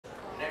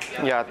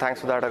Yeah, thanks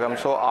for that, Agam.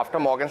 So after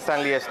Morgan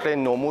Stanley yesterday,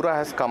 Nomura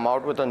has come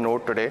out with a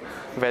note today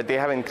where they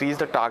have increased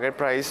the target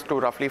price to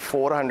roughly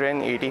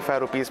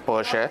 485 rupees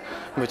per share,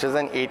 which is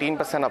an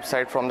 18%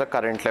 upside from the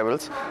current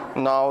levels.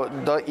 Now,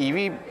 the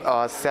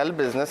EV cell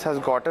business has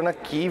gotten a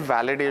key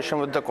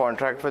validation with the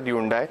contract with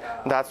Hyundai.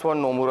 That's what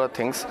Nomura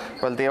thinks.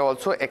 Well, they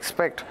also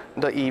expect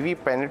the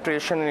EV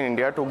penetration in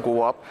India to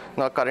go up.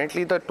 Now,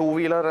 currently the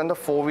two-wheeler and the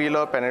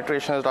four-wheeler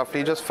penetration is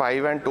roughly just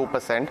 5 and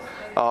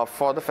 2%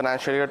 for the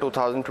financial year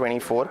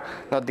 2024.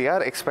 Now, they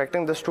are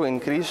expecting this to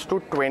increase to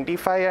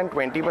 25 and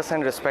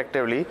 20%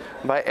 respectively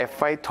by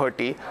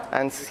FY30,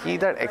 and see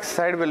that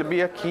Exide will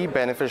be a key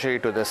beneficiary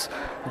to this.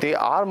 They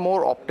are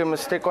more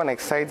optimistic on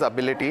Exide's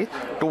ability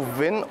to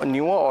win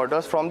newer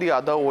orders from the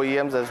other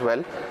OEMs as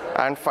well.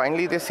 And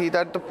finally, they see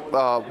that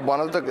one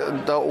of the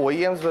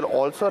OEMs will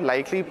also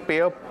likely pay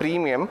a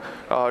premium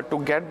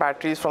to get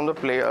batteries from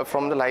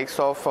the likes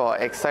of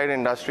Exide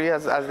Industry,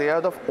 as they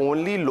are the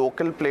only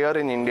local player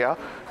in India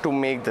to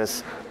make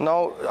this.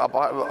 Now,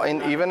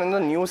 even in the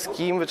new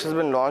scheme which has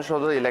been launched for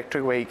the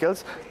electric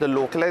vehicles, the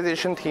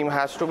localization theme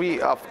has to be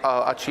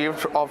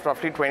achieved of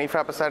roughly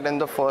 25% in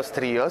the first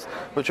 3 years,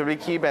 which will be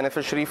key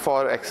beneficiary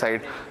for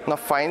Exide. Now,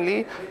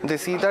 finally, they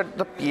see that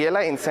the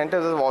PLI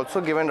incentives have also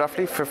given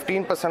roughly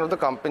 15% of the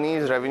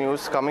company's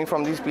revenues coming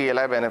from these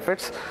PLI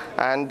benefits,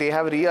 and they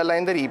have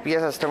realigned their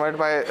EPS estimate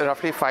by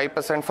roughly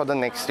 5% for the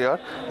next year,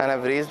 and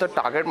have raised the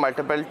target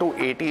multiple to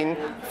 18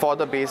 for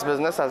the base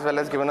business, as well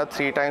as given a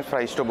 3 times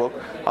price to book,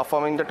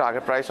 affirming the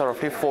target price of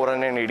roughly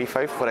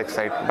 485 for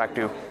Exide. Back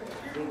to you.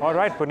 All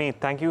right, Puneet,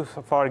 thank you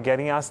for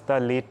getting us the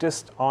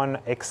latest on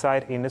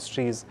Exide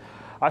Industries.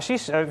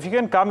 Ashish, if you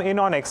can come in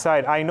on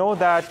Exide, I know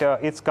that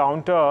its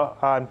counter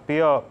and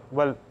peer,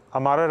 well,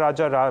 Amara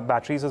Raja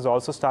batteries is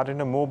also starting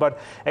to move, but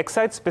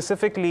Exide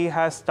specifically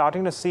has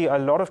starting to see a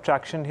lot of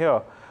traction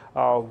here.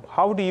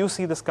 How do you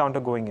see this counter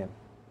going in?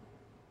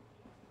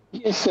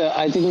 Yes,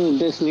 I think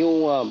this new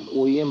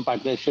OEM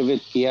partnership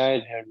with Kia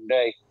and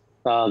Hyundai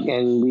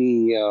can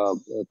be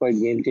quite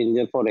game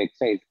changer for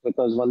Exide,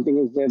 because one thing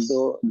is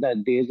that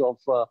the days of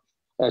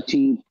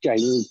cheap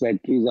Chinese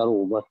batteries are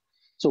over.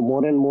 So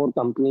more and more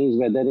companies,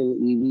 whether in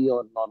EV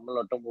or normal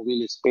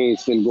automobile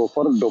space, will go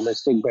for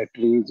domestic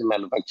batteries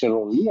manufactured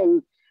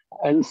only.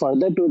 And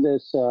further to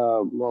this,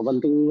 one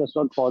thing we must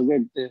not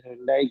forget: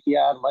 Hyundai, Kia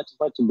are much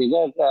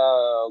bigger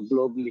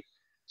globally.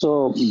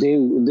 So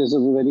there's a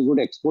very good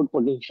export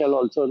potential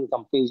also in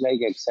companies like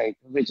Exide,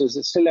 which is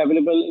still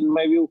available in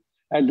my view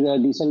at a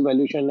decent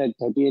valuation at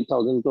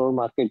 38,000 crore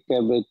market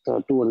cap with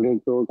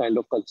 200 crore kind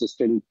of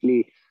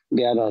consistently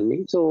they are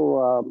earning.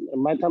 So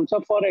my thumbs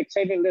up for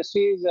Exide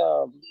Industries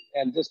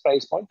at this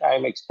price point. I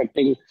am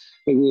expecting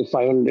maybe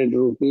 500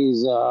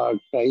 rupees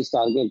price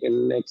target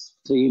in the next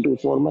 3 to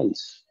 4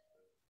 months.